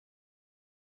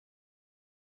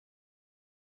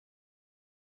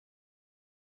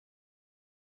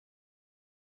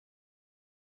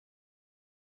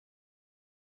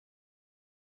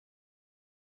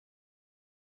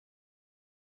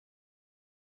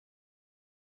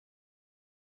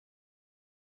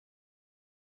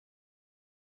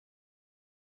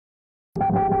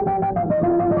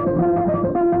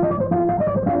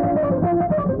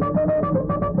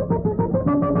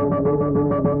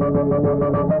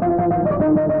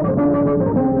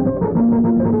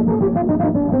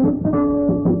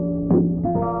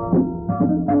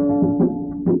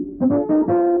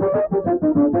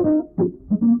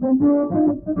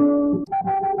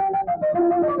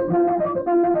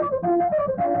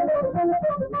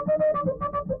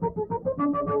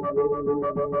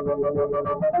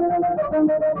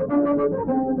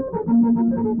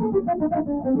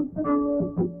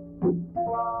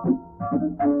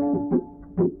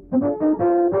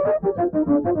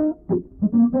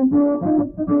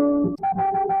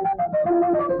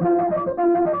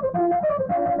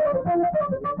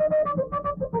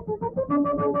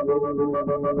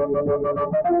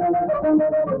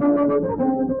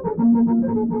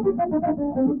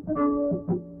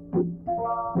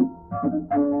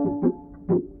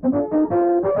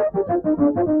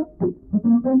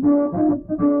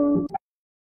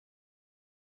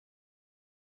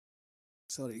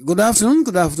Good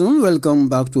afternoon. Welcome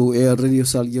back to Air Radio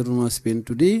Alhajiradio Spain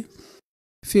today,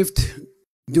 5th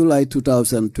July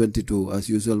 2022. As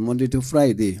usual, Monday to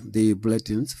Friday, the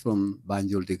bulletins from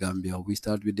Banjul de Gambia. We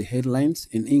start with the headlines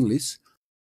in English.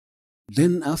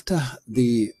 Then after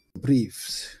the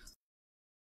briefs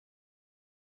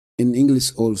in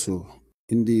English also.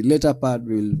 In the later part,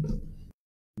 we'll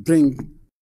bring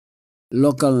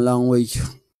local language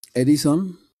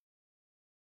edition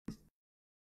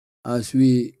as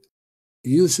we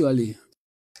usually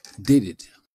did it.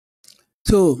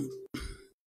 So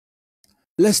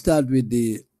let's start with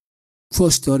the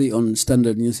first story on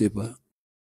Standard newspaper.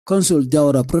 Consul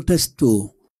Jawara protest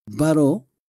to Bii-Baaro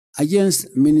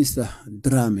against Minister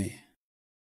Drame.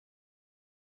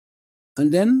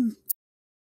 And then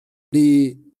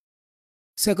the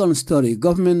second story,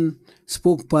 government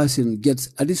spokesperson gets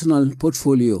additional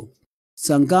portfolio.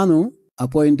 Sankano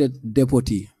appointed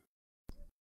deputy.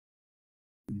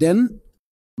 Then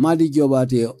Madi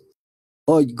Jobate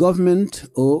urged government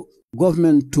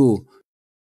to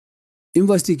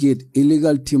investigate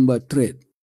illegal timber trade.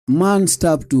 Man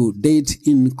stabbed to death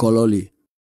in Kololi.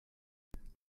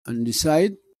 On the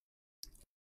side,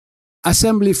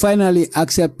 Assembly finally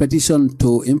accept petition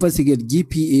to investigate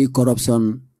GPA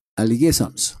corruption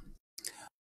allegations.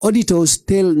 Auditors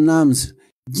tell NAMS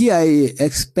GIA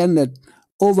expended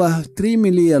over $3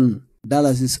 million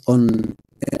on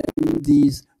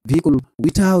these vehicles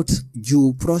without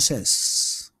due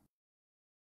process.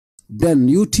 Then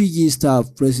UTG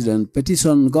staff president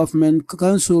petition government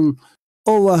council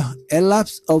over a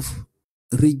lapse of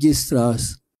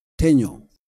registrar's tenure.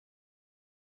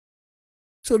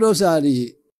 So those are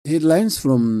the headlines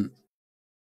from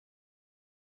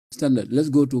Standard. Let's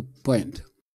go to point.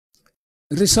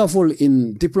 Reshuffle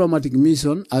in diplomatic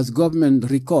mission as government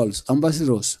recalls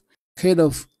ambassadors, head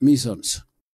of missions.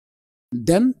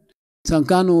 Then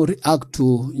Sankano react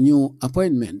to new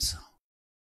appointments.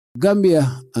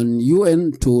 Gambia and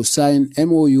UN to sign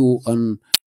MOU on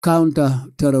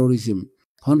counter-terrorism.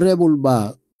 Honorable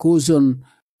Ba caution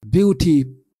beauty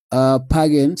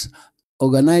pageants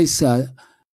organizer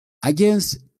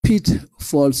against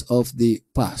pitfalls of the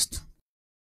past.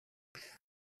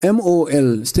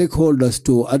 MOL stakeholders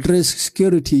to address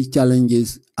security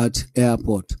challenges at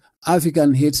airport.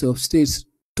 African heads of states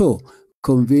to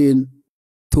convene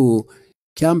to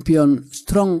champion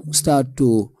strong start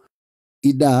to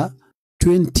IDA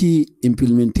 20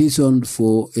 implementation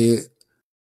for a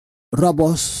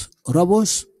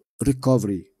robust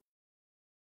recovery.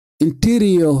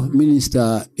 Interior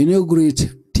Minister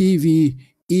inaugurate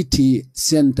TVET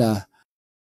Center,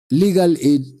 legal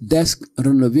aid desk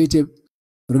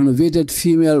renovated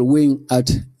female wing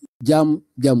at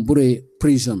Jambure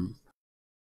prison.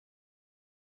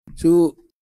 So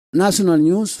national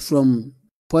news from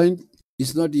point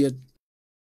is not yet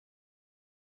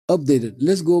updated.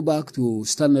 Let's go back to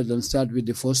Standard and start with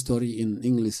the first story in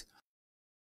English.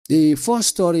 The first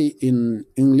story in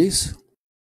English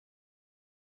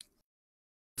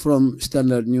from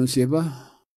Standard newspaper.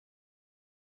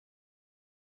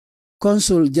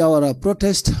 Consul Jawara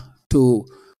protest to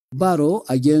Bii-Baaro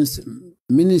against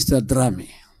Minister Drame.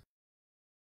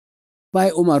 By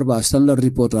Omar Ba, Standard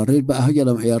reporter, read by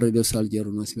Jadama Radio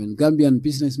Alhajiradio. Gambian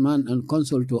businessman and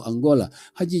consul to Angola,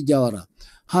 Haji Jawara,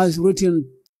 has written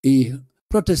a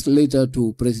protest letter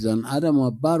to President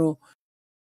Adama Barrow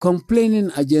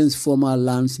complaining against former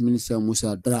Lands Minister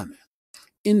Musa Drame.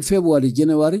 In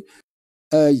January,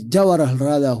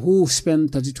 Jawara, who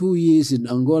spent 32 years in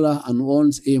Angola and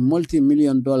owns a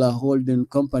multi-million-dollar holding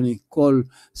company called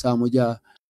Samuja,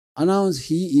 announced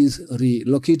he is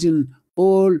relocating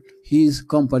all his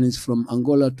companies from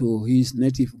Angola to his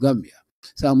native Gambia.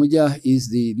 Samuja is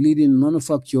the leading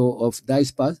manufacturer of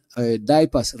diapers,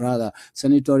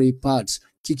 sanitary pads,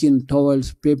 kitchen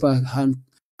towels, paper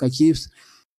handkerchiefs,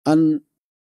 and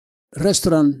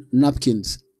restaurant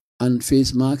napkins and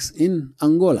face masks in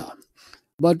Angola.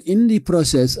 But in the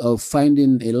process of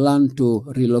finding a land to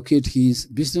relocate his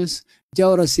business,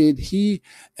 Jawara said he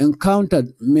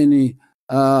encountered many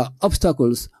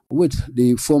obstacles with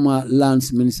the former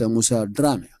lands minister Musa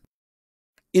Drame.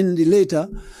 In the later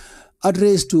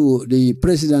address to the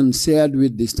president shared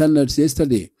with the Standards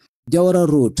yesterday, Jawara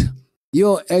wrote,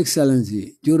 "Your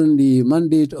Excellency, during the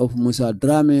mandate of Musa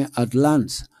Drame at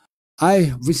lands,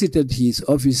 I visited his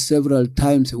office several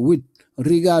times with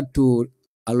regard to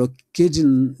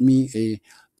allocating me a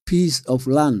piece of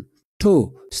land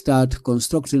to start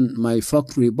constructing my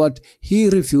factory, but he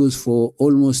refused for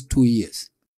almost 2 years."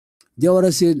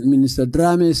 Jawara said Minister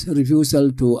Drame's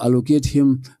refusal to allocate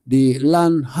him the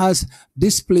land has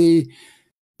delayed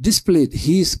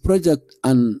his project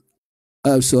and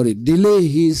delay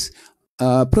his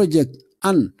project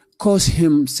and caused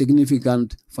him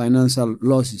significant financial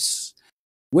losses.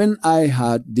 When I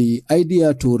had the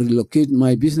idea to relocate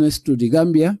my business to the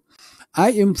Gambia,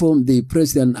 I informed the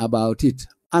president about it,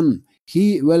 and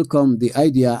he welcomed the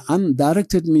idea and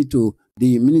directed me to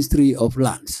the Ministry of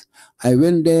Lands. I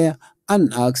went there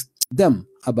and asked them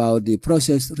about the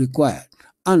process required,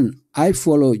 and I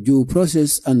followed due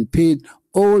process and paid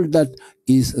all that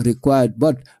is required,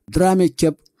 but Drame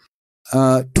kept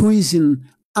twisting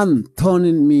and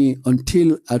turning me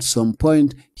until at some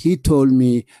point he told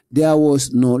me there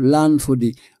was no land for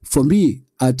me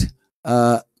at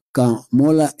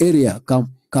Kamala area,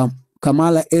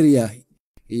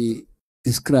 he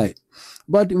described.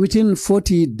 But within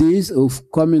 40 days of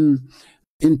coming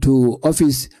into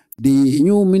office, the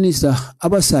new minister,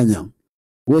 Abasanya,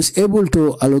 was able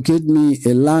to allocate me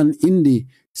a land in the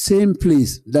same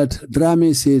place that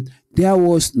Drame said there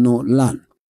was no land,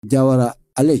 Jawara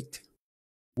alleged.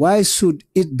 Why should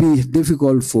it be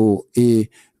difficult for a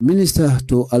minister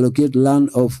to allocate land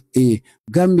of a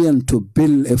Gambian to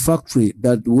build a factory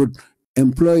that would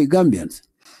employ Gambians?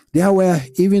 There were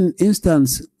even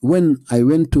instances when I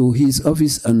went to his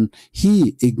office and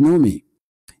he ignored me.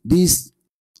 These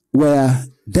were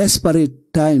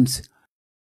desperate times.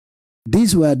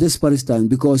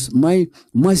 Because my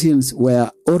machines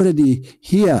were already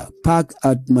here parked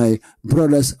at my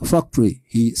brother's factory,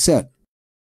 he said.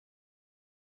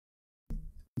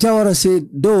 Jawara said,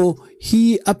 though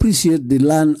he appreciated the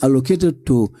land allocated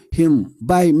to him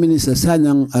by Minister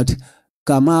Sanyang at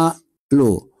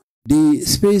Kamalo, the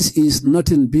space is not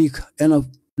big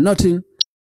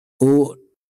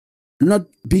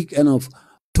enough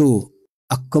to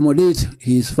accommodate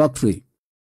his factory.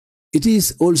 It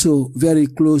is also very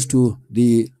close to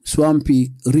the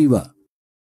swampy river.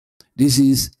 This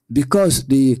is because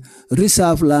the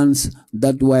reserve lands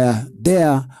that were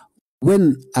there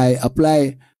when I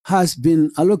applied has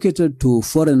been allocated to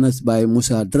foreigners by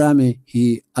Musa Drame,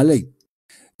 he alleged.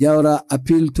 Jawara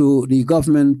appealed to the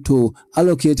government to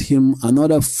allocate him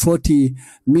another 40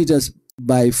 meters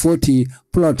by 40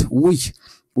 plot, which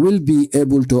will be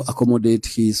able to accommodate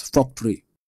his factory.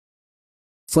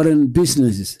 Foreign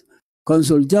businesses.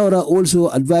 Consul Jawara also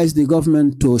advised the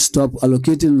government to stop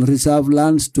allocating reserve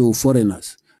lands to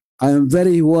foreigners. I am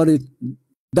very worried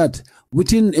that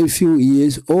within a few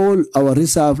years, all our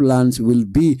reserve lands will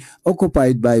be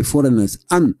occupied by foreigners,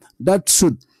 and that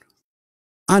should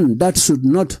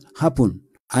not happen.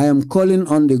 I am calling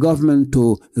on the government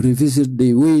to revisit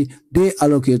the way they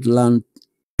allocate land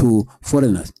to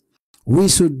foreigners. We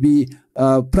should be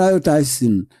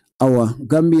prioritizing our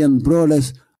Gambian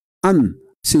brothers and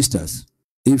sisters.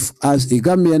 If as a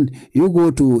Gambian you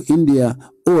go to India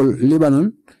or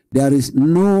Lebanon, there is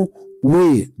no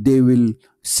way they will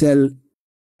sell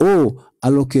or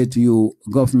allocate you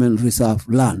government reserve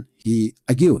land, he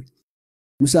argued.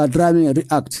 Musa Drame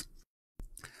reacted.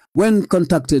 When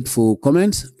contacted for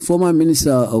comments, former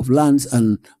Minister of Lands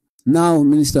and now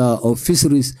Minister of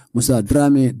Fisheries Musa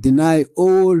Drame denied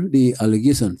all the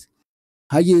allegations.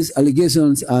 Haji's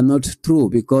allegations are not true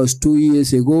because 2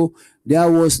 years ago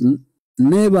there was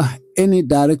never any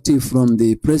directive from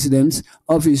the President's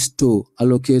office to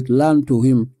allocate land to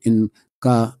him in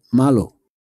Kamalo.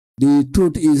 The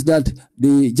truth is that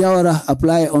the Jawara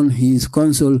applied on his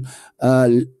consul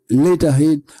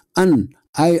letterhead, and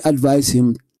I advised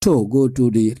him to go to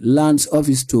the lands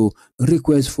office to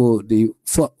request for the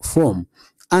form.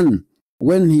 And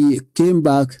when he came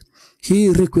back, he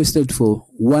requested for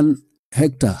 1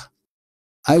 hectare.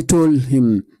 I told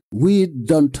him we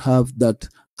don't have that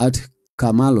at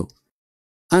Kamalo.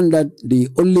 and that the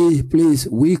only place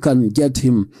we can get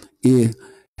him a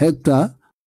hectare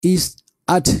is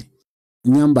at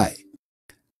Nyambai,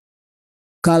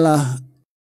 Kala,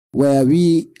 where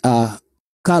we are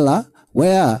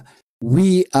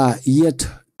yet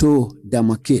to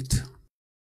demarcate.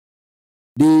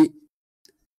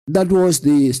 That was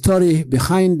the story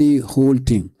behind the whole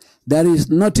thing. There is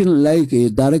nothing like a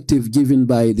directive given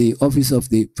by the office of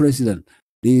the president.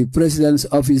 The president's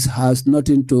office has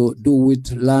nothing to do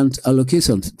with land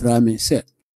allocations, Drame said.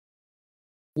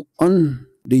 On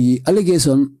the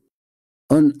allegation,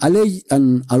 on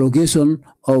an allocation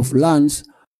of lands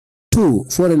to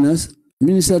foreigners,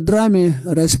 Minister Drame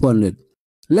responded,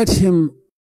 let him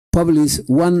publish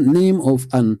one name of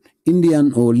an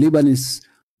Indian or Lebanese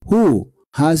who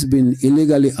has been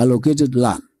illegally allocated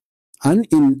land. And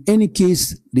in any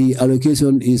case, the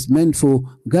allocation is meant for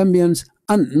Gambians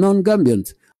and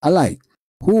non-Gambians alike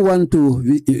who want to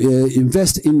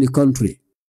invest in the country.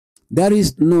 There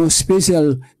is no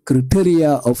special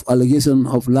criteria of allocation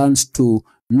of lands to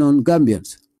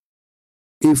non-Gambians.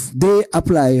 If they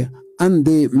apply and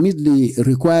they meet the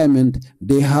requirement,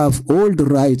 they have all the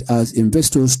right as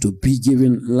investors to be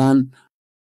given land,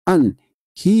 and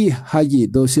Haji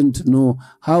doesn't know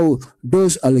how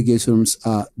those allegations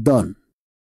are done.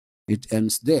 It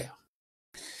ends there.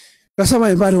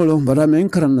 Kasama ibarolo barame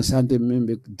enkaran na sante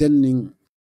membe denning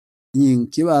nying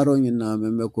kibaro nyina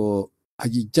membe ko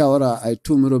Haji Jawara ay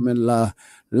tumiro men la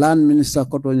land minister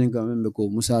koto nyinga membe ko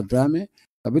Musa Drame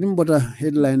kabinim bota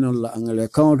headline la angale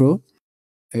counto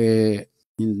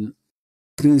in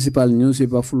principal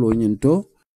newspaper fulo nyinto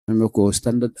membe ko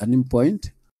Standard and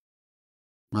Point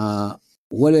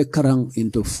wale karang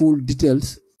into full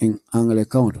details in angle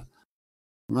counter.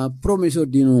 Promise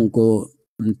dinu ko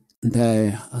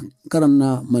ntai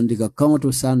karana mandika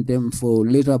counter santem for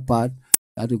later part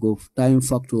article time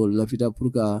factor lafita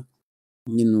purka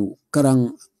ninu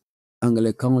karang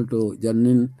angle counter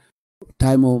janin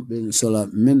time ben sola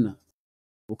menna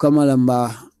ukamala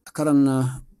mba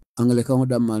karana angle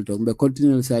counter malto mbe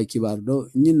continue sai kibardo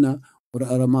nyinna ora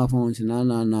arama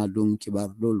fonsinana na dung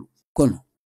kibardo kono.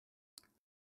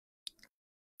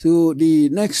 So the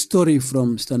next story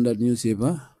from Standard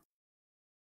newspaper.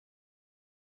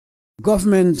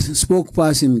 Government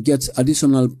spokesperson gets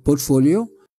additional portfolio.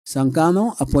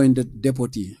 Sankano appointed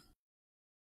deputy.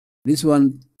 This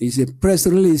one is a press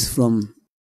release from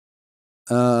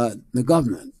the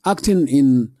government. Acting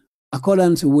in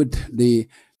accordance with the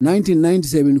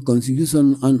 1997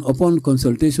 Constitution and upon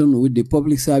consultation with the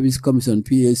Public Service Commission,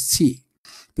 PSC,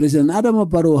 President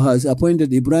Bii-Baaro has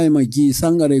appointed Ibrahim G.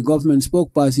 Sangare, government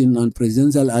spokesperson and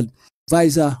presidential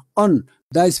advisor on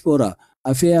diaspora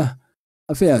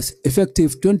affairs,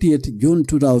 effective 28th June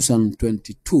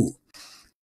 2022.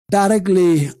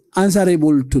 Directly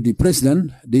answerable to the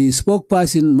president, the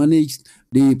spokesperson managed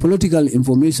the political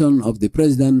information of the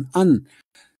president and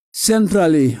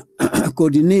centrally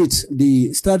coordinates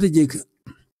the strategic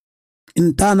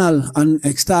internal and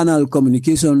external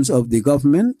communications of the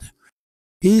government.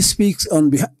 He speaks on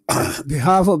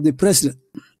behalf of the president,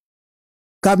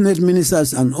 cabinet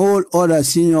ministers, and all other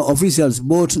senior officials,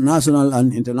 both national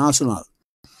and international.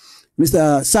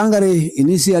 Mr. Sangare,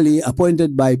 initially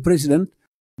appointed by President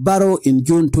Barrow in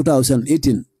June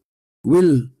 2018,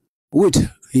 will, with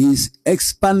his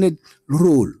expanded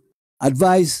role,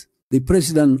 advise the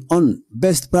president on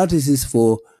best practices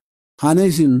for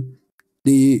harnessing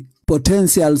the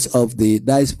potentials of the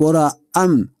diaspora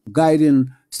and guiding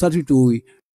statutory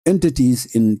entities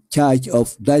in charge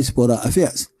of diaspora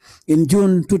affairs. In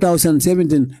June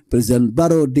 2017, President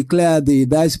Barrow declared the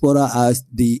diaspora as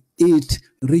the 8th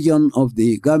region of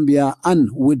the Gambia, and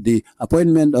with the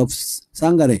appointment of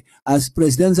Sangare as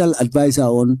presidential advisor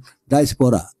on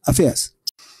diaspora affairs,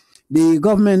 the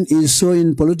government is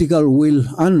showing political will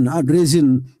and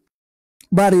addressing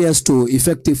barriers to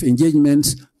effective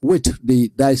engagements with the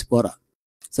diaspora.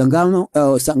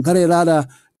 Sangare, rather,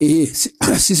 a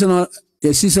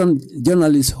seasoned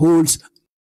journalist, holds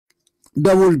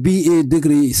double BA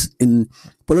degrees in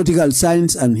political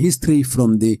science and history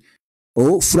from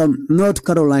North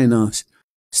Carolina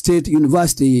State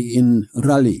University in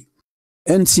Raleigh,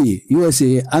 NC,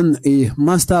 USA, and a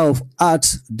Master of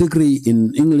Arts degree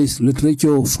in English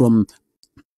Literature from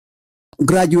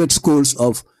graduate schools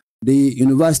of the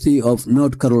University of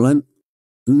North Carolina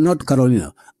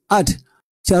at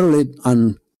Charlotte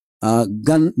and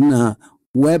Gardner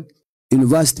Webb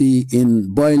University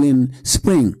in Boiling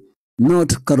Spring,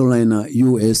 North Carolina,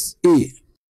 USA.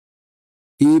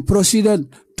 He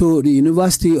proceeded to the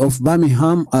University of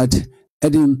Birmingham at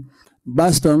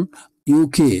Edinburgh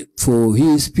UK for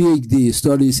his PhD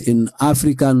studies in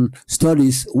African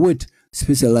Studies with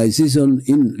specialization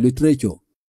in literature.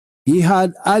 He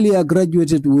had earlier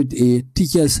graduated with a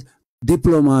teacher's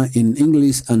diploma in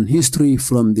English and history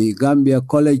from the Gambia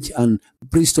College and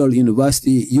Bristol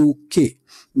University, UK.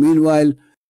 Meanwhile,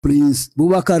 Prince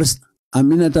Bubakar's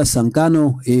Aminata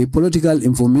Sankano, a political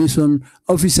information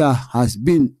officer, has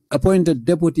been appointed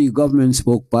deputy government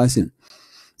spokesperson.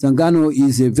 Sankano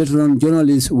is a veteran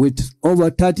journalist with over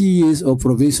 30 years of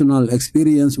professional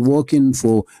experience working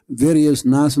for various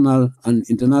national and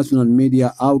international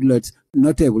media outlets,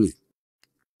 notably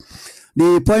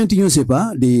the Point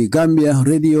newspaper, the Gambia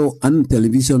Radio and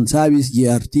Television Service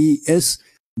GRTS,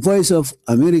 Voice of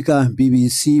America,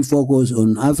 BBC Focus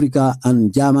on Africa,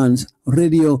 and German's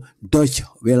Radio Deutsche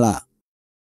Welle.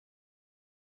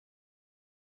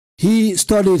 He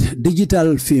studied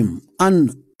digital film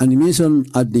and animation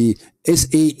at the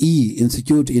SAE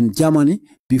Institute in Germany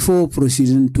before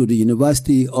proceeding to the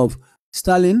University of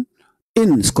Stirling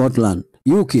in Scotland,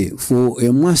 UK, for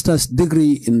a master's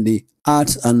degree in the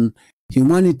arts and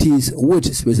humanities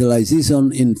with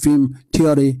specialization in film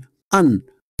theory and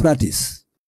practice.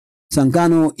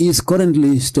 Sankano is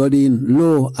currently studying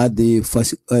law at the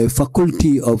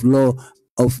Faculty of Law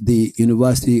of the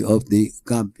University of the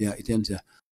Gambia.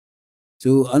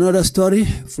 So another story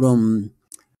from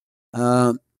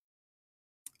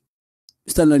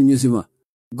Standard Newspaper.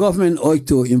 Government ought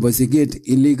to investigate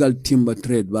illegal timber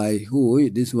trade by who?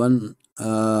 This one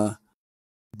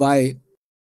by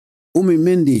Umi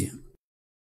Mendy.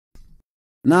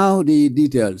 Now the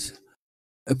details.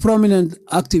 A prominent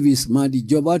activist, Madi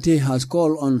Jobate, has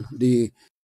called on the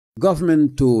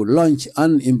government to launch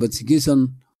an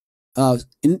investigation,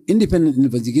 independent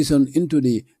investigation into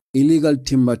the illegal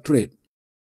timber trade.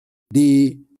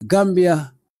 The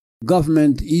Gambia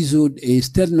government issued a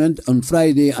statement on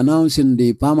Friday announcing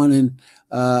the permanent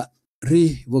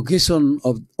revocation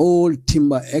of all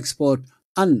timber export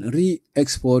and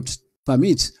re-export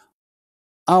permits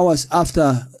hours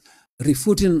after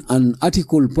refuting an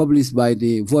article published by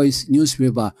the Voice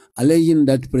newspaper alleging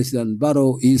that President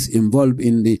Barrow is involved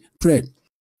in the trade.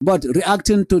 But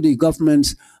reacting to the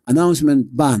government's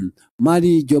announcement ban,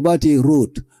 Madi Jobate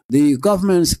wrote, the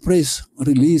government's press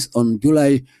release on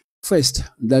July 1st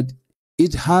that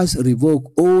it has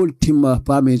revoked all timber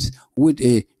permits with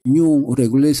a new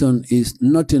regulation is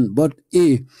nothing but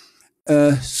a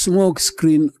smoke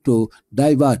screen to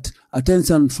divert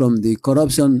attention from the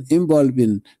corruption involved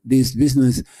in this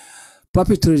business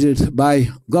perpetrated by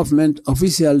government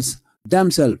officials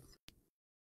themselves.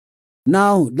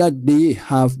 Now that they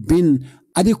have been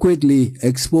adequately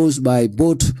exposed by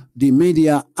both the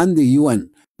media and the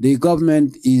UN, the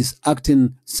government is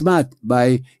acting smart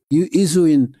by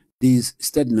issuing this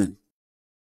statement.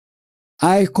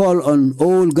 I call on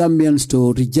all Gambians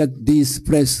to reject this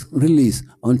press release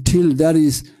until there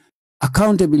is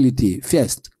accountability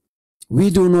first. We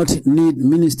do not need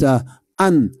minister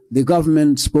and the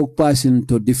government spokesperson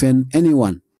to defend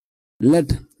anyone.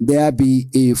 Let there be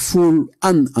a full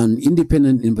and an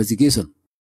independent investigation.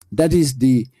 That is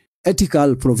the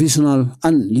ethical, professional,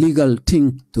 and legal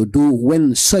thing to do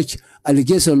when such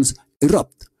allegations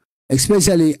erupt,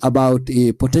 especially about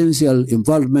a potential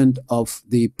involvement of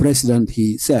the president,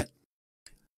 he said.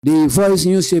 The Voice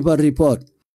newspaper report,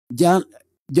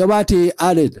 Jobate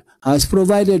added, has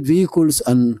provided vehicles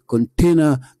and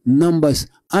container numbers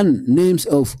and names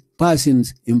of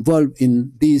persons involved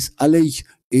in this alleged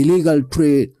illegal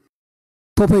trade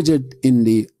perpetrated in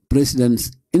the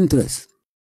president's interest.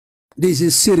 This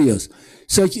is serious.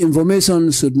 Such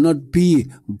information should not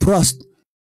be brushed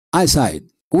aside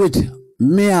with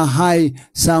mere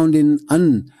high-sounding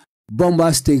and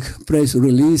bombastic press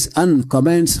release and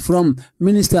comments from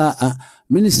Minister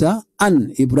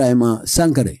Anne Ibrahima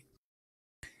Sankare.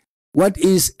 What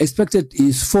is expected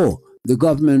is for the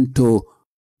government to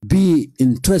be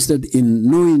interested in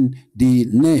knowing the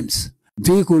names,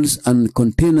 vehicles, and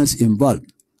containers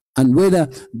involved, and whether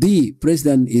the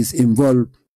president is involved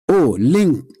or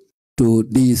linked to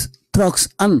these trucks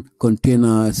and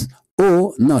containers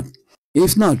or not.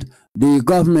 If not, the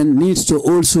government needs to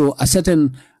also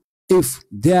ascertain if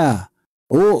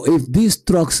these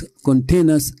trucks,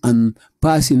 containers, and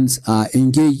persons are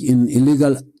engaged in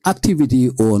illegal activity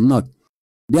or not.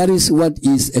 That is what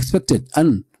is expected,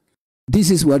 and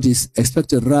this is what is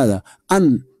expected rather,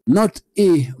 and not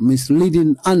a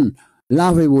misleading and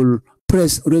laughable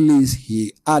press release,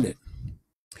 he added.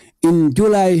 In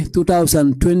July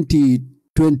 2020,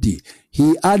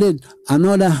 he added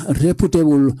another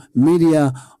reputable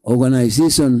media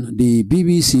organization, the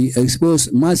BBC,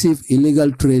 exposed massive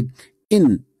illegal trade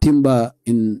in timber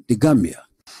in the Gambia.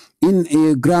 In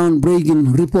a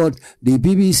groundbreaking report, the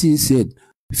BBC said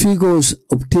figures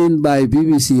obtained by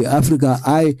BBC Africa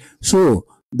Eye show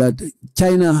that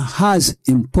China has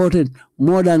imported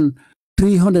more than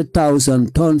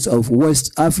 300,000 tons of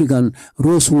West African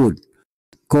rosewood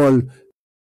called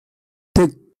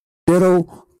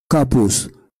Pterocarpus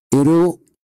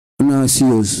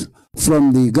erinaceus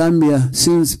from the Gambia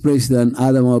since President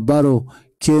Adama-Barrow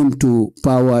came to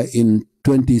power in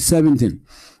 2017.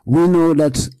 We know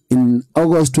that in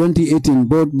August 2018,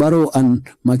 both Barrow and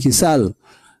Macky Sall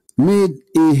made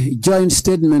a joint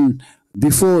statement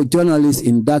before journalists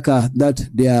in Dhaka that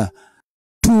their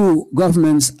two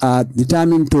governments are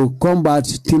determined to combat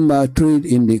timber trade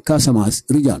in the Casamas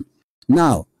region.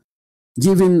 Now,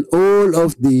 given all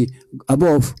of the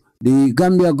above, the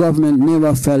Gambia government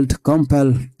never felt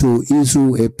compelled to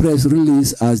issue a press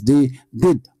release as they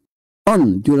did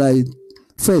on July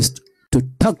 1st to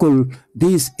tackle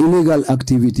this illegal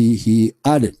activity, he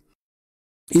added.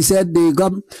 He said the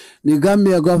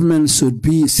Gambia government should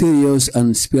be serious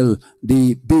and spill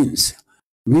the beans.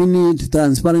 We need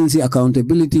transparency,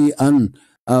 accountability, and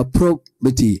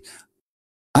probity.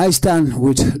 I stand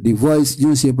with the Voice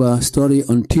newspaper story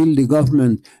until the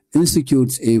government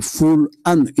institutes a full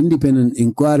and independent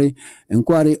inquiry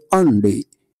on the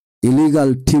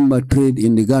illegal timber trade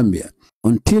in the Gambia.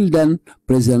 Until then,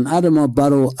 President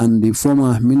Adama-Barrow and the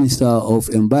former Minister of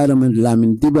Environment,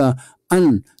 Lamin Dibba,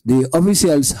 and the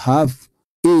officials have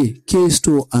a case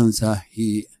to answer,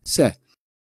 he said.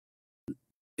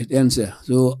 It ends there.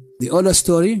 So the other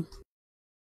story,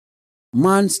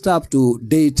 man stabbed to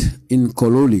date in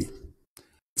Kololi,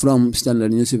 from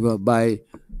Standard newspaper by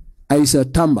Aisa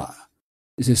Tamba.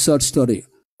 It's a short story.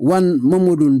 One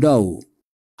Mamadou Ndao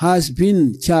has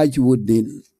been charged with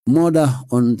the murder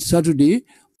on Saturday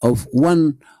of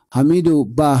one Hamidu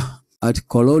Bah at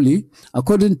Kololi.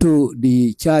 According to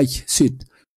the charge sheet,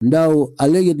 Ndao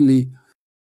allegedly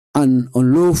and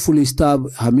unlawfully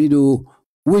stabbed Hamidu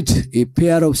with a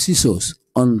pair of scissors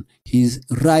on his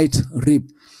right rib,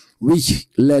 which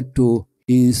led to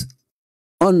his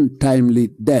untimely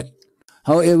death.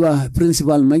 However,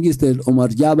 Principal Magistrate Omar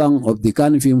Jabang of the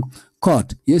Kanifing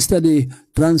Court yesterday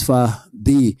transferred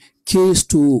the case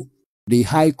to the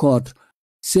High Court,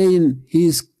 saying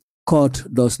his court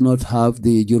does not have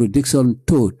the jurisdiction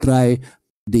to try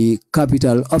the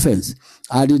capital offense,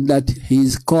 adding that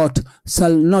his court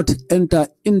shall not enter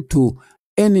into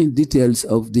any details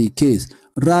of the case.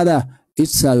 Rather, it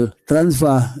shall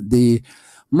transfer the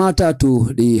matter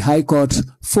to the High Court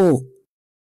for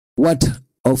what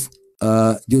of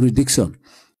jurisdiction.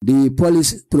 The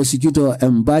police prosecutor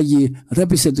Mbaji,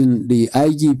 representing the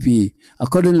IGP,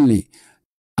 accordingly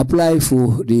applied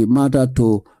for the matter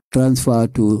to transfer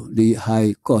to the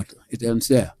High Court. It ends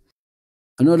there.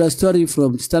 Another story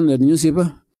from Standard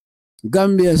newspaper. The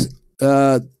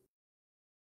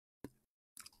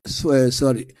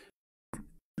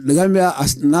Gambia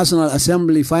National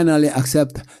Assembly finally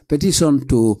accept petition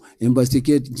to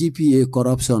investigate GPA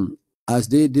corruption as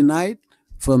they denied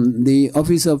from the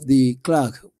office of the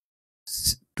clerk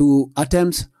two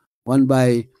attempts, one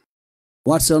by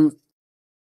Watson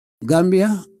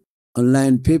Gambia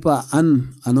online paper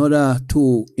and another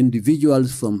two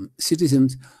individuals from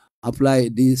citizens apply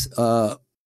this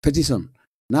petition.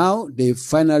 Now they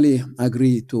finally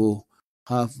agree to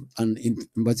have an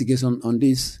investigation on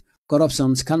this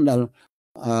corruption scandal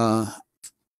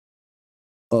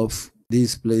of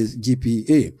this place,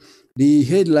 GPA. The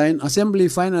headline, Assembly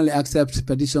finally accepts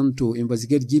petition to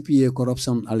investigate GPA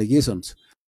corruption allegations.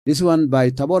 This one by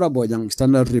Tabora Bojang,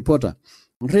 Standard reporter.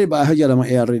 A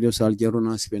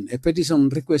petition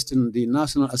requesting the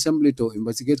National Assembly to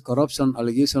investigate corruption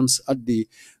allegations at the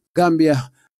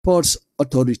Gambia Ports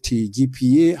Authority,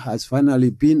 GPA, has finally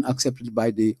been accepted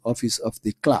by the Office of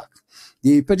the Clerk.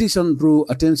 The petition drew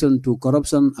attention to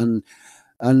corruption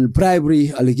and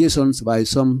bribery allegations by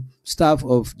some staff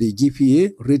of the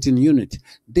GPA rating unit.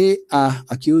 They are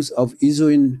accused of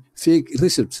issuing fake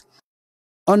receipts,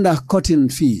 undercutting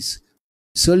fees,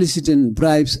 soliciting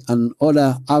bribes, and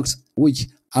other acts which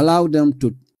allow them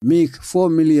to make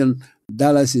 $4 million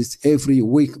every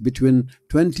week between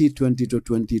 2020 to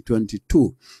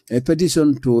 2022. A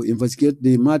petition to investigate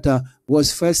the matter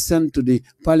was first sent to the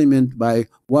Parliament by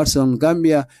Watson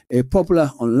Gambia, a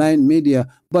popular online media,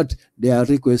 but their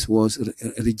request was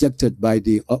rejected by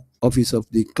the Office of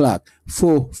the Clerk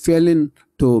for failing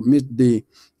to meet the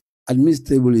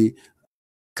administrative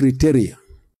criteria.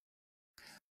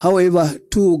 However,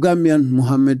 two Gambian,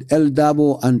 Mohammed El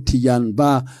Dabo and Tijan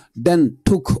Ba, then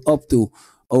took up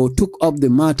the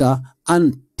matter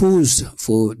and pushed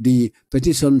for the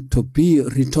petition to be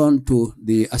returned to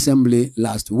the assembly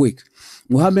last week.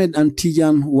 Mohammed and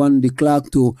Tijan want the clerk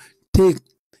to take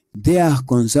their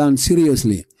concern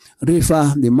seriously,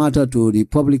 refer the matter to the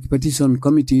Public Petition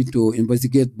Committee to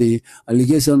investigate the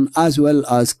allegation, as well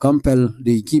as compel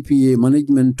the GPA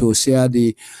management to share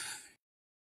the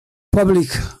public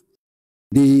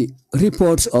the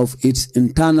reports of its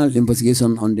internal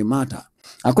investigation on the matter.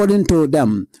 According to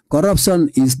them,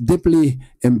 corruption is deeply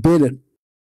embedded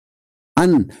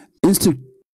and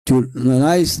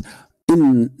institutionalized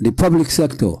in the public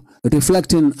sector,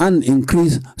 reflecting an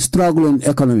increased struggling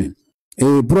economy,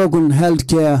 a broken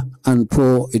healthcare, and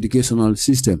poor educational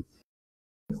system.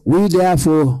 We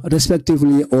therefore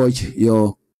respectively urge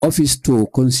your office to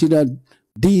consider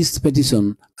this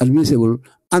petition admissible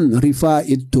and refer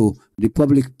it to the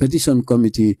Public Petition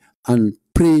Committee, and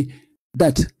pray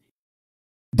that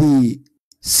the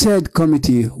said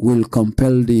committee will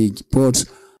compel the port's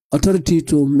authority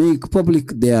to make public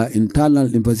their internal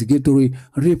investigatory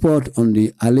report on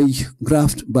the alleged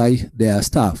graft by their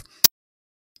staff.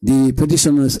 The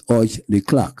petitioners urge the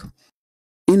clerk.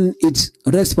 In its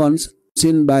response,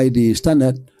 seen by the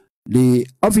Standard, the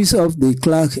office of the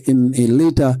clerk in a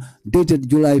letter dated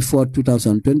July 4,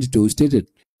 2022 stated,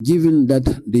 given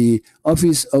that the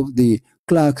office of the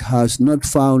clerk has not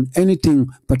found anything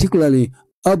particularly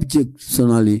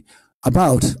objectionable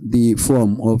about the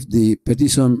form of the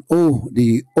petition or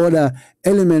the other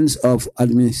elements of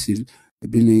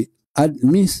admissibility,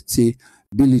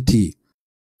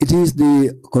 it is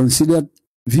the considered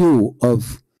view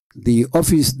of the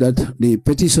office that the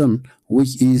petition,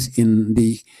 which is in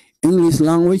the English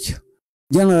language,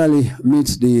 generally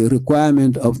meets the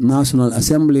requirement of National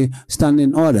Assembly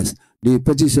standing orders. The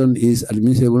petition is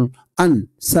admissible and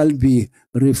shall be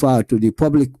referred to the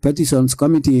Public Petitions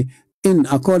Committee in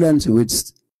accordance with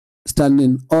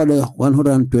Standing Order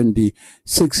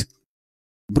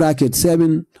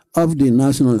 126(7) of the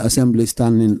National Assembly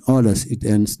Standing Orders. It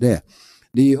ends there.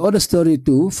 The other story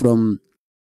too from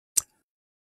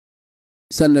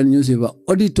Standard newspaper: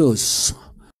 Auditors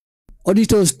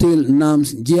still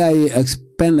NAM's GIA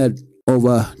expended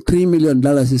over $3 million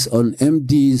on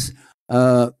MD's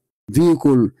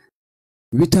vehicle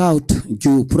without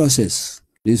due process.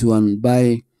 This one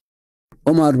by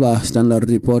Omar Ba, Standard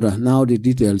reporter. Now the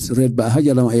details read by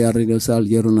Jadama Radio Sal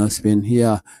Yeruna Spain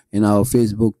here in our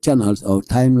Facebook channels, our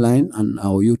timeline, and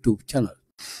our YouTube channel.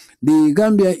 The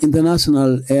Gambia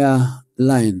International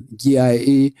Airline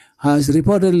GIA has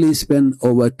reportedly spent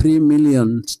over $3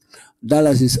 million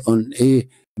on a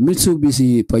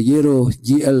Mitsubishi Pajero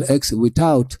GLX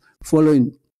without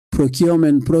following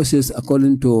procurement process,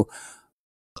 according to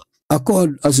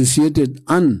Accord Associated,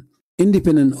 an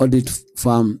independent audit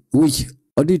firm which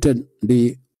audited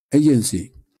the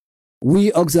agency.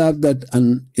 We observed that a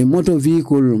motor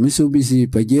vehicle Mitsubishi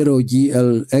Pajero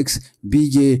GLX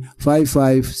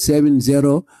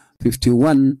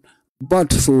BJ557051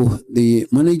 bought for the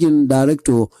managing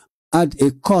director at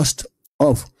a cost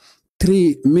of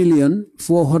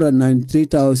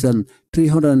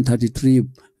 $3,493,333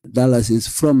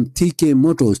 from TK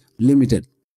Motors Limited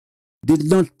did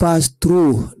not pass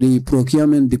through the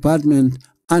procurement department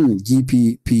and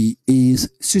GPPA's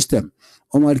system.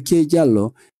 Omar K.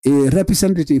 Jallo, a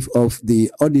representative of the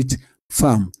audit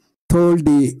firm, told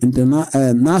the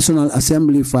National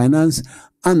Assembly Finance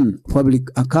and Public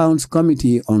Accounts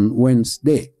Committee on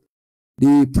Wednesday.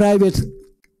 The private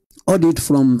audit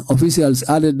from officials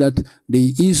added that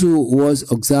the issue was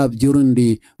observed during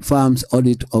the firm's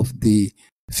audit of the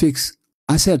fixed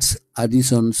assets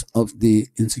additions of the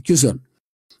institution.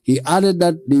 He added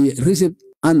that the receipt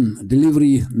and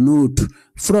delivery note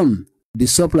from the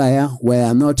supplier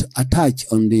were not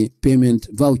attached on the payment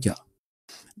voucher.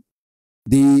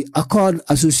 The Accord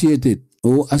associate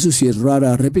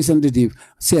representative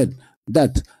said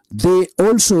that they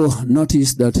also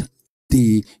noticed that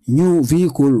the new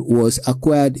vehicle was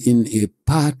acquired in a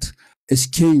part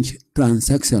exchange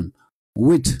transaction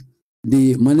with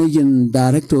the managing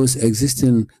director's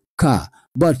existing car,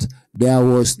 but there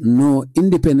was no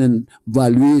independent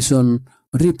valuation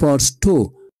reports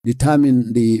to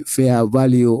determine the fair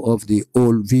value of the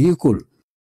old vehicle.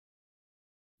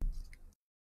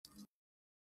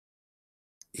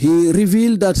 He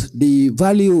revealed that the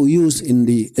value used in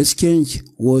the exchange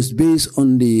was based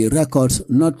on the record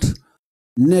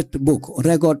net book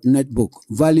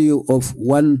value of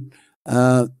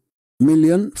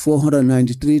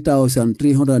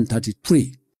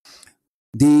 $1,493,333.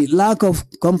 The lack of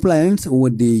compliance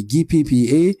with the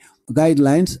GPPA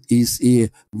guidelines is a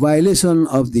violation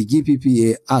of the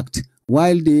GPPA Act,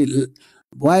 while the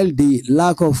while the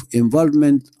lack of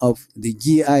involvement of the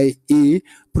GIE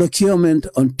procurement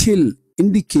until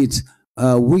indicates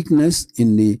weakness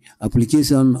in the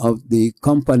application of the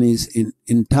company's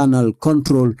internal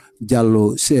control,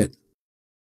 Jallo said.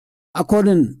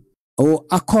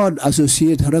 Accord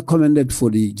Associate recommended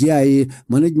for the GIA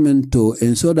management to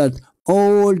ensure that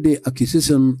all the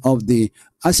acquisition of the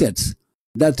assets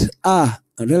that are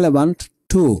relevant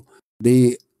to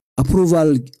the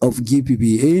approval of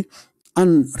GPPA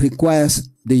and requires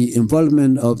the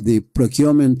involvement of the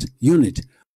procurement unit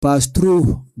pass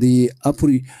through the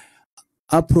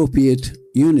appropriate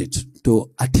unit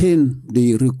to attain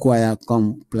the required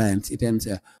compliance. It ends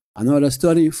another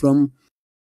story from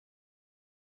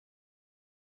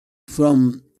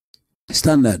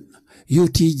Standard.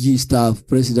 UTG staff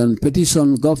president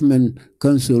petition government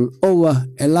council over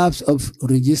a lapse of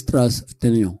registrar's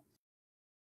tenure.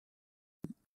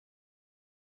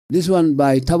 This one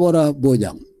by Tabora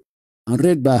Bojang and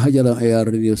read by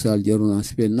Alhajiradio Journal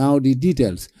Spain. Now the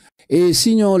details. A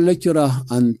senior lecturer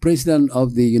and president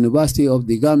of the University of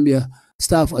the Gambia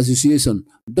Staff Association,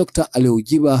 Dr.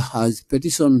 Alhaji, has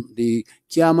petitioned the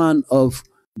chairman of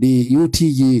the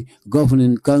UTG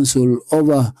Governing Council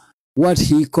over what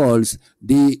he calls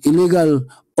the illegal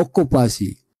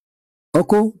occupancy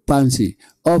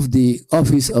of the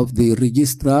office of the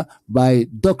registrar by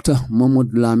Dr.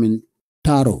 Mahmoud Lamin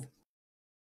Taro.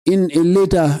 In a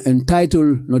letter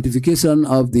entitled Notification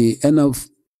of the End of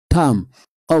Term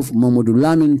of Mahmoud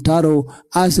Lamin Taro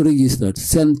as registered,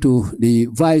 sent to the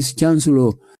Vice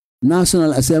Chancellor,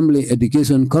 National Assembly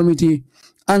Education Committee,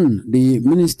 and the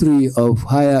Ministry of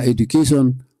Higher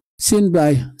Education, seen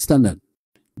by Standard.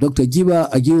 Dr. Dibba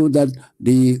argued that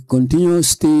the continuous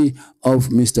stay of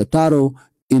Mr. Taro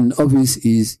in office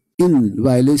is in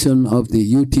violation of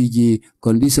the UTG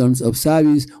conditions of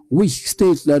service, which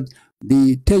states that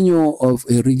the tenure of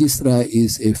a registrar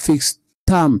is a fixed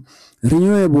term,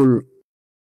 renewable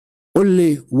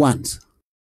only once.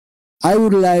 I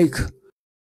would like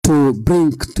to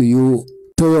bring to your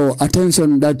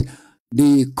attention that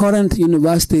the current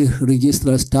university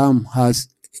registrar's term has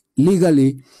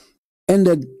legally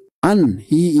ended and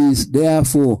he is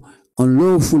therefore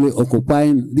unlawfully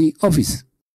occupying the office.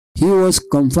 He was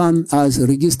confirmed as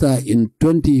registrar in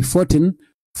 2014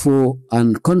 for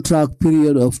a contract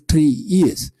period of 3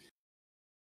 years,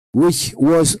 which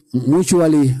was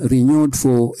mutually renewed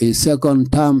for a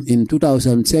second term in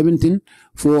 2017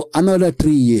 for another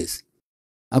 3 years.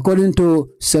 According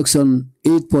to Section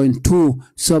 8.2,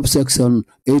 subsection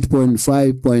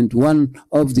 8.5.1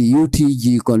 of the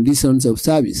UTG Conditions of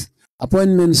Service,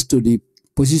 appointments to the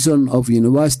position of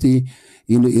university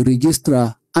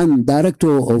registrar and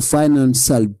director of finance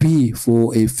shall be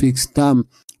for a fixed term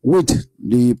with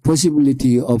the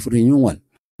possibility of renewal,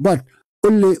 but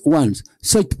only once.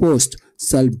 Such post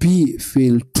shall be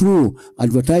filled through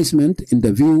advertisement,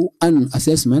 interview, and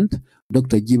assessment,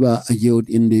 Dr. Dibba argued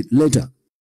in the letter.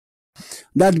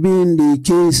 That being the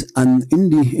case, and in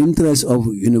the interest of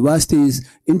universities'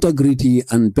 integrity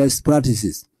and best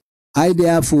practices, I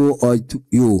therefore urge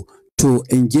you to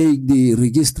engage the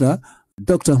registrar,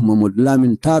 Dr. Mahmoud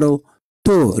Lamin Taro,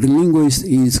 to relinquish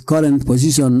his current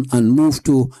position and move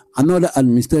to another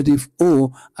administrative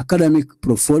or academic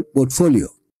portfolio,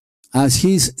 as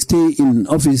his stay in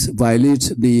office violates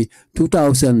the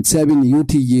 2007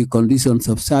 UTG Conditions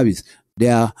of Service.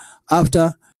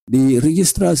 Thereafter, the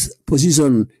registrar's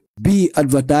position be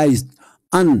advertised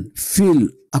and filled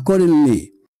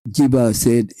accordingly, Dibba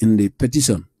said in the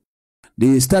petition.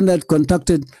 The Standard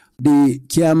contacted the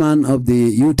chairman of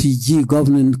the UTG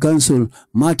Governing Council,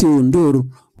 Matthew Ndur,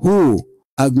 who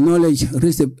acknowledged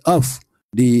receipt of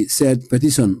the said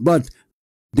petition, but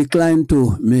declined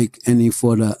to make any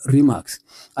further remarks.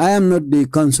 I am not the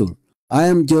council. I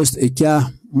am just a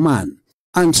chairman,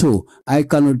 and so I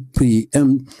cannot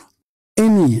preempt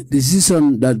any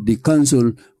decision that the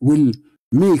council will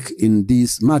make in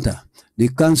this matter. The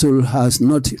council has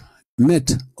not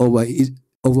met over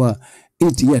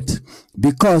it yet,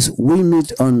 because we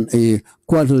meet on a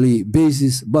quarterly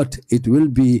basis, but it will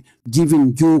be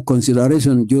given due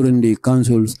consideration during the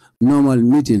council's normal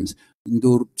meetings,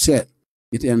 Ndur said.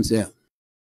 It ends there.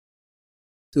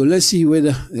 So let's see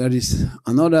whether there is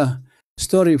another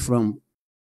story from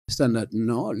Standard.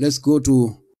 No, let's go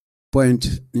to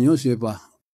Point newspaper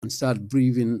and start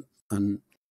briefing and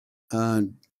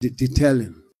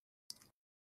detailing.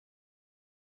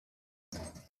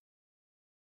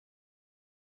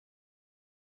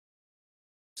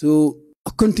 So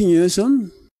a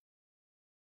continuation,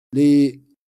 the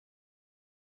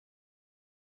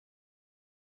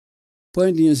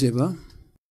Point newspaper,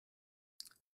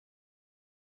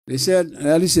 They said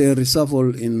there is a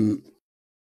reshuffle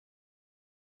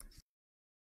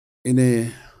in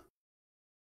a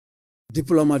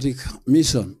diplomatic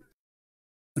mission.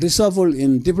 Reshuffle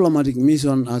in diplomatic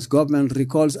mission as government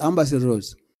recalls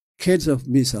ambassadors, heads of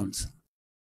missions.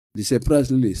 This is a press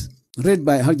release. Read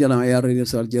by Alhajiradio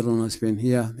Alhajiradio Spain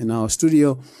here in our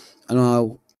studio and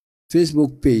our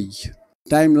Facebook page,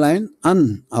 timeline,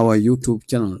 and our YouTube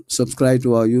channel. Subscribe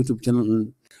to our YouTube channel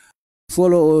and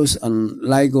follow us and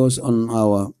like us on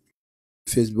our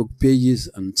Facebook pages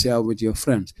and share with your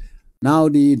friends. Now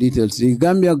the details. The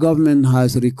Gambia government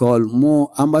has recalled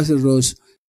more ambassadors,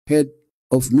 head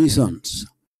of missions.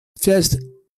 First,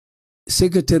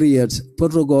 secretariats,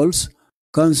 protocols,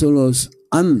 consuls,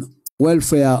 and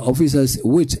welfare officers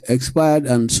which expired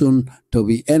and soon to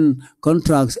be end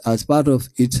contracts as part of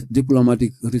its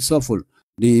diplomatic reshuffle,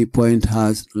 the point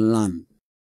has learned.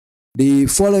 The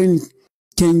following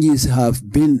changes have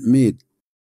been made.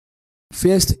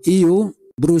 First, EU,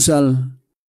 Brussels,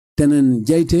 Tenen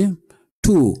Jaite.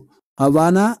 2,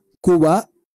 Havana, Cuba,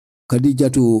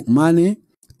 Khadijatu Mane.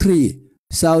 3,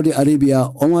 Saudi Arabia,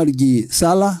 Omar G.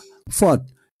 Salah. 4th,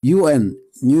 UN,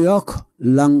 New York,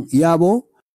 Lang Yabo.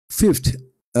 5th,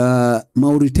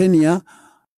 Mauritania,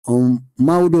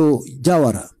 Maudo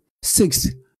Jawara.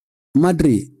 6th,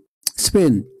 Madrid,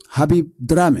 Spain, Habib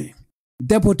Drame.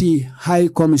 Deputy High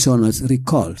Commissioners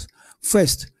recalls.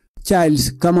 1st, Charles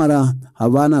Camara,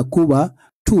 Havana, Cuba.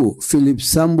 2, Philip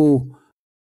Sambo.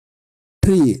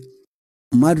 3,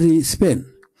 Madrid, Spain.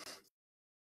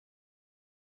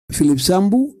 Philip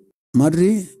Sambu,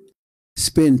 Madrid,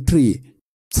 Spain. 3.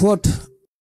 4th,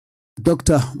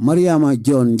 Dr. Mariama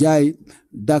John Jai,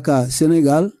 Dakar,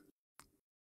 Senegal.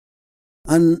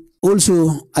 And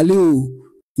also Aliu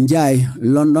Njai,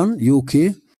 London,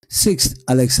 UK. 6th,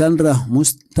 Alexandra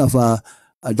Mustafa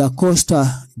da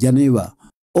Costa, Geneva.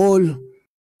 All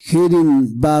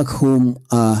heading back home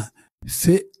are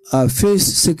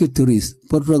first secretaries,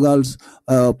 protocols,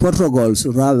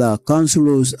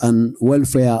 consuls, and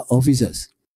welfare officers.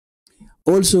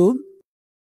 Also,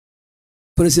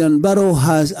 President Barrow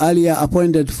has earlier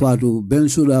appointed Fatou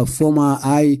Bensouda, former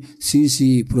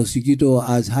ICC prosecutor,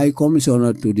 as High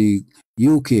Commissioner to the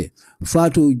UK.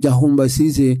 Fatou Jahumba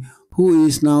Sise, who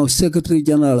is now Secretary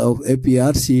General of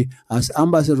APRC, as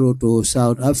Ambassador to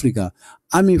South Africa.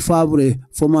 Ami Fabre,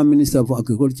 former Minister of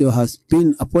Agriculture, has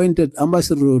been appointed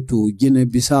Ambassador to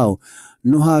Guinea-Bissau.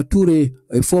 Noha Toure,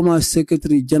 a former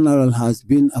Secretary General, has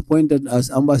been appointed as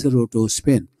Ambassador to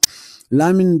Spain.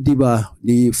 Lamin Dibba,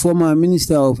 the former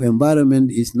Minister of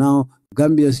Environment, is now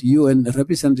Gambia's UN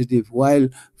representative, while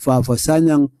Fafa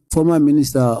Sanyang, former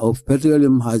Minister of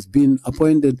Petroleum, has been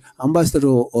appointed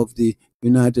Ambassador of the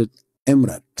United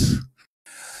Emirates.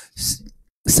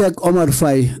 Sheikh Omar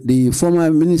Faye, the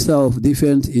former Minister of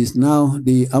Defense, is now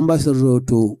the Ambassador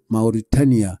to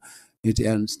Mauritania. It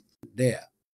ends there.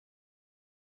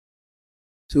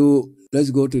 So let's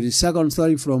go to the second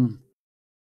story from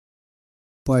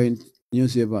Point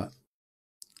newspaper.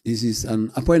 This is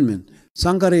an appointment.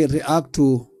 Sankare react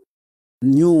to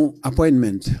new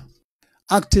appointment.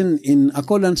 Acting in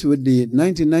accordance with the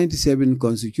 1997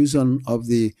 Constitution of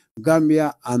the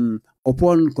Gambia and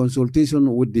upon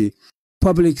consultation with the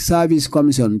Public Service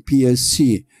Commission,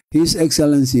 PSC, His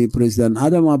Excellency President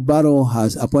Adama Barrow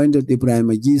has appointed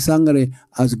Ibrahim G. Sangare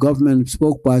as government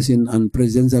spokesperson and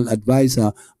presidential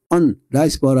advisor on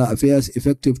diaspora affairs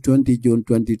effective 20 June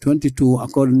 2022,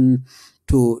 according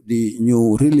to the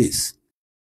new release.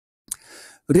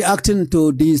 Reacting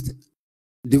to this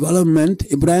development,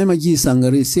 Ibrahim G.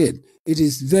 Sangare said, "It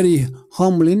is very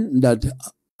humbling that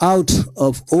out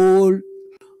of all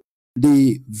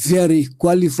the very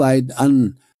qualified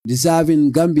and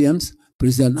deserving Gambians,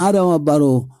 President Adama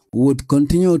Barrow would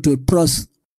continue to trust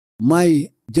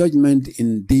my judgment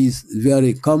in this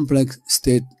very complex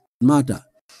state matter.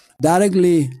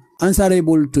 Directly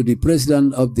answerable to the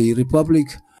President of the Republic,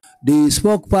 the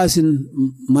spokesperson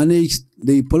managed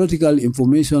the political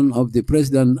information of the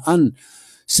President and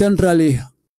centrally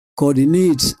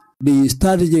coordinates the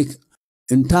strategic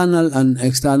internal and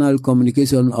external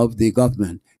communication of the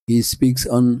government. He speaks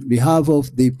on behalf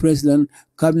of the President,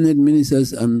 Cabinet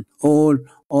Ministers, and all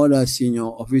other senior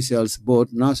officials,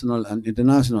 both national and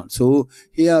international." So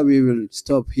here we will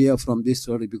stop here from this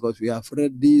story because we have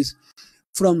read this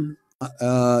from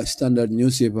Standard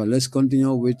newspaper. Let's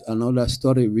continue with another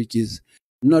story which is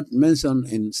not mentioned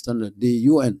in Standard. The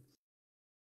UN,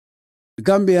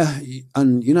 Gambia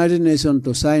and United Nations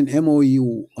to sign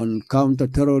MOU on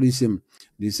counter-terrorism.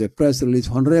 This is a press release.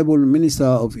 Honorable Minister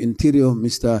of Interior,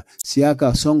 Mr.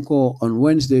 Siaka Sonko, on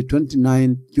Wednesday,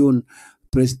 29 June,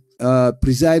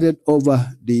 presided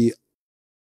over the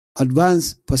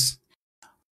advanced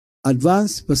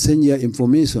passenger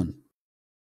information,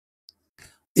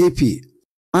 AP,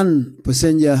 and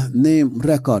passenger name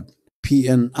record,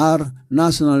 PNR,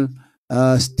 National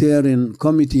Steering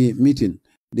Committee meeting.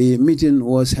 The meeting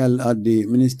was held at the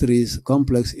Ministry's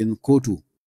complex in Kotu.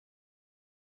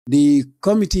 The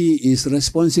committee is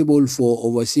responsible for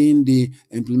overseeing the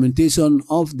implementation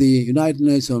of the United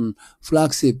Nations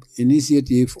flagship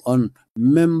initiative on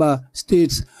member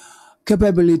states'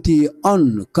 capability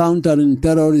on countering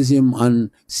terrorism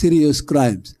and serious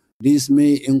crimes. This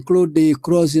may include the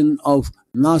crossing of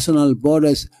national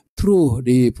borders through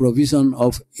the provision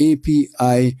of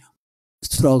API/PNR,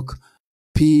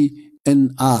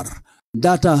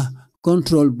 data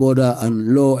control border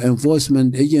and law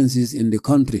enforcement agencies in the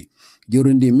country.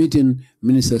 During the meeting,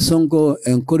 Minister Sonko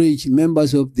encouraged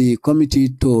members of the committee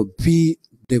to be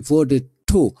devoted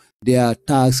to their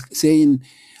task, saying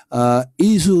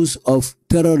issues of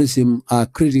terrorism are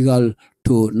critical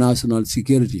to national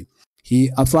security.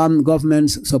 He affirmed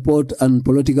government's support and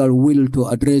political will to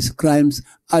address crimes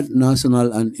at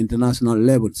national and international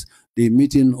levels. The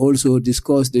meeting also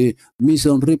discussed the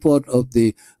mission report of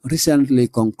the recently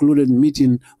concluded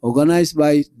meeting organized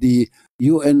by the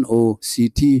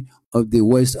UNOCT of the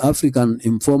West African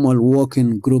Informal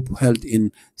Working Group held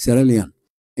in Sierra Leone.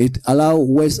 It allowed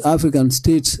West African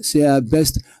states share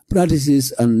best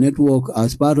practices and network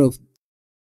as part of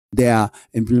their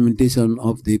implementation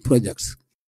of the projects.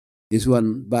 This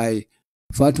one by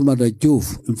Fatoumata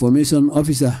Diouf, Information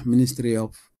Officer, Ministry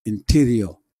of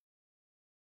Interior.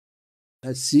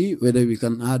 Let's see whether we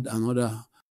can add another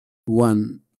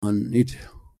one on it.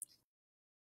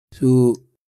 So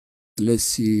let's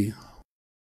see.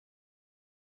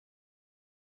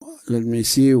 Let me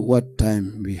see what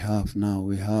time we have now.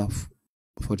 We have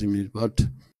 40 minutes, but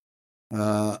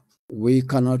we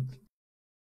cannot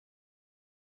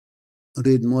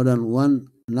read more than one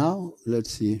now.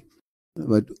 Let's see.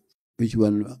 But which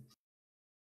one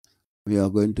we are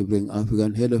going to bring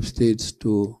African head of states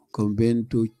to convene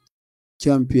to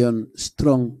champion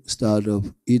strong start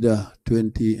of IDA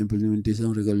 20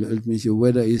 implementation. Let me see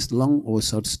whether it's long or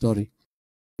short story.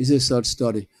 It's a short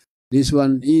story. This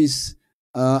one is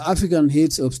African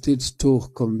heads of states to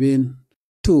convene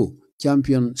to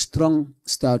champion strong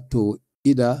start to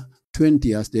IDA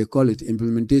 20, as they call it,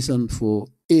 implementation for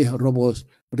a robust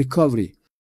recovery.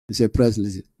 It's a press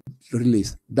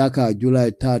release. Dakar,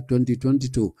 July 3rd,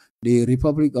 2022. The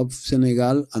Republic of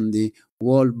Senegal and the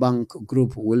World Bank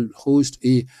Group will host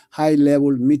a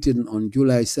high-level meeting on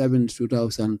July 7,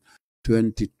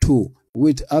 2022,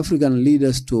 with African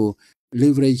leaders to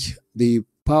leverage the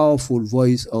powerful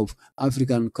voice of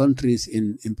African countries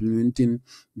in implementing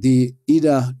the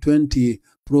IDA 20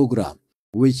 program,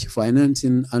 which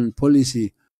financing and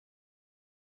policy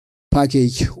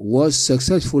package was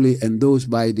successfully endorsed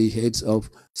by the heads of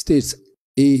states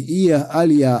a year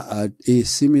earlier at a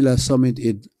similar summit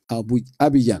in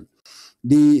Abidjan.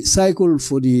 The cycle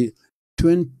for the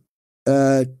 20th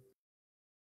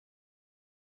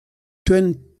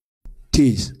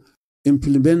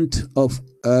implement of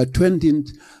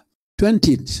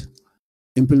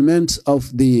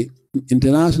the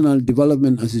International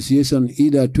Development Association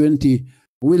IDA 20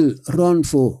 will run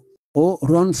from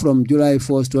July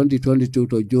 1st, 2022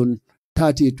 to June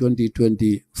 30,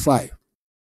 2025.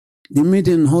 The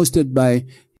meeting, hosted by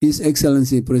His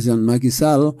Excellency President Macky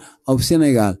Sall of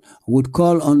Senegal, would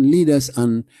call on leaders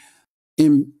and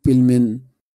implementers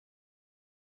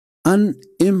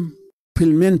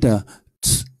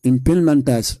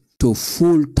to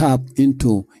full tap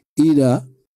into IDA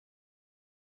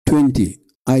 20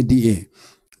 IDA.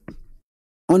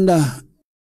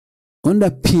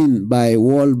 Underpinned by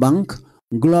World Bank,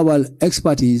 global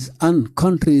expertise, and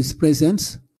countries'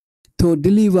 presence to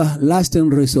deliver lasting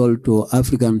results to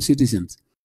African citizens.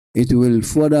 It will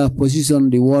further position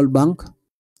the World Bank,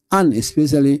 and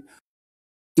especially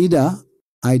IDA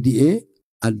at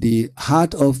the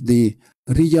heart of the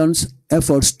region's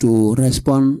efforts to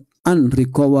respond and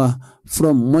recover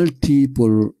from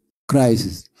multiple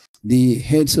crises. The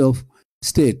heads of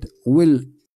state will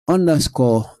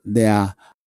underscore their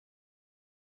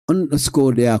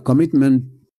commitment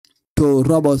to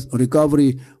robust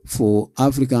recovery for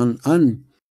African and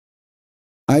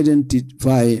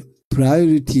identify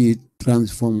priority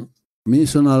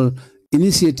transformational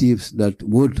initiatives that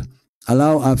would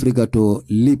allow Africa to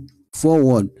leap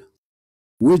forward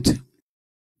with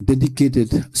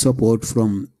dedicated support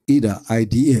from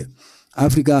IDA.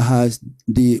 Africa has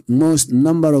the most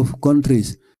number of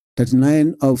countries,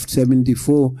 39 of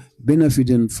 74,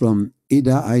 benefiting from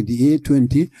IDA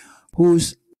 20,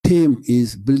 whose theme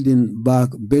is Building Back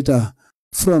Better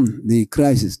from the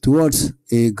crisis towards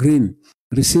a green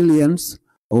resilience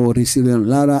or resilient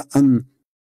Lara and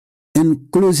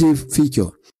inclusive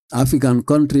future. African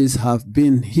countries have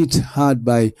been hit hard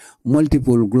by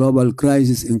multiple global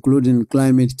crises, including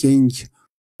climate change,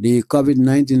 the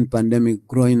COVID-19 pandemic,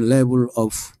 growing level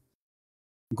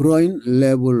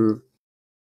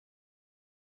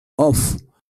of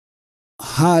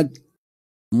hard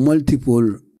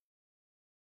multiple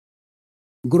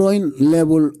growing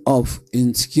level of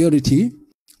insecurity,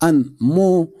 and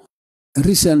more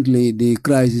recently the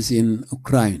crisis in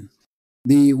Ukraine.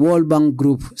 The World Bank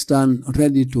Group stand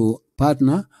ready to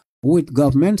partner with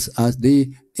governments as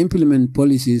they implement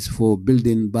policies for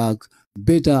building back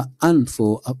better and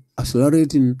for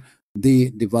accelerating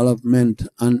the development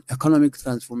and economic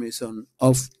transformation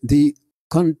of the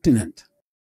continent.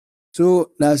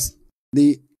 So that's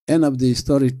the end of the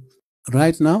story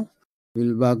right now.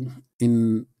 We'll be back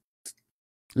in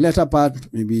later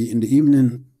part, maybe in the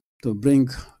evening, to bring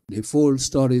the full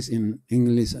stories in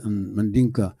English and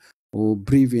Mandinka, or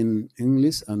brief in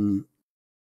English and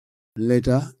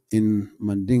later in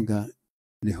Mandinka,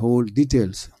 the whole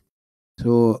details.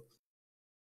 So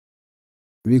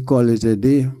we call it a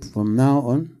day from now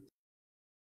on.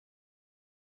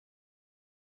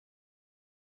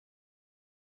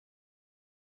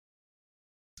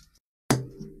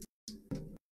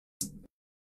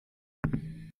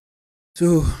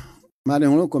 So,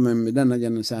 madam, comme me dana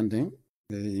jan santen,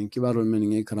 in kibarol men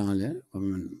ngi krangle,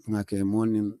 comme ngake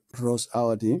morning rose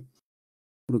awati,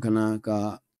 pour kana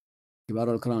ka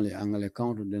kibarol krangle angle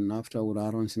count then after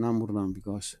uraron sinamburna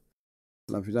because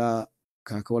la vida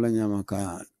ka kola nyama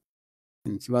ka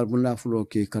in kibar bunda fulo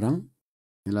ke karang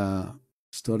la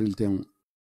story tem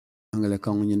angle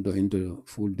count into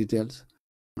full details.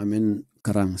 I mean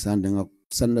karang sandeng up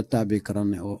sanda tabe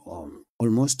karang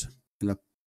almost la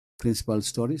principal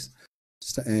stories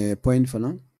point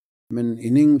fana men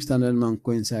ining standard man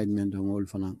coincide men ngol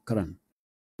fana karan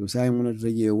so say mona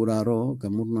reje uraro ka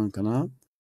murnan kana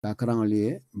ka karan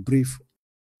liye brief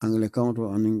angle count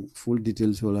on full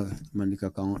details wala mandika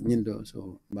count nyindo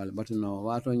so bal batino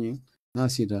wato nyi na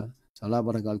sita sala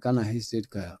barakal kana hesitate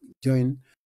ka join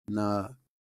na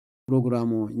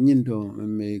programo nyindo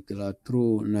me kala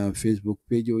through na Facebook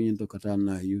page nyindo kata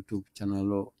na YouTube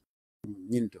channel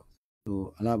nyindo.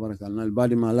 So ala barakal nal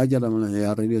badi ma la Jadama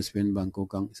ya radio Spain banko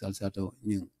kang salsato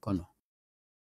nying kono.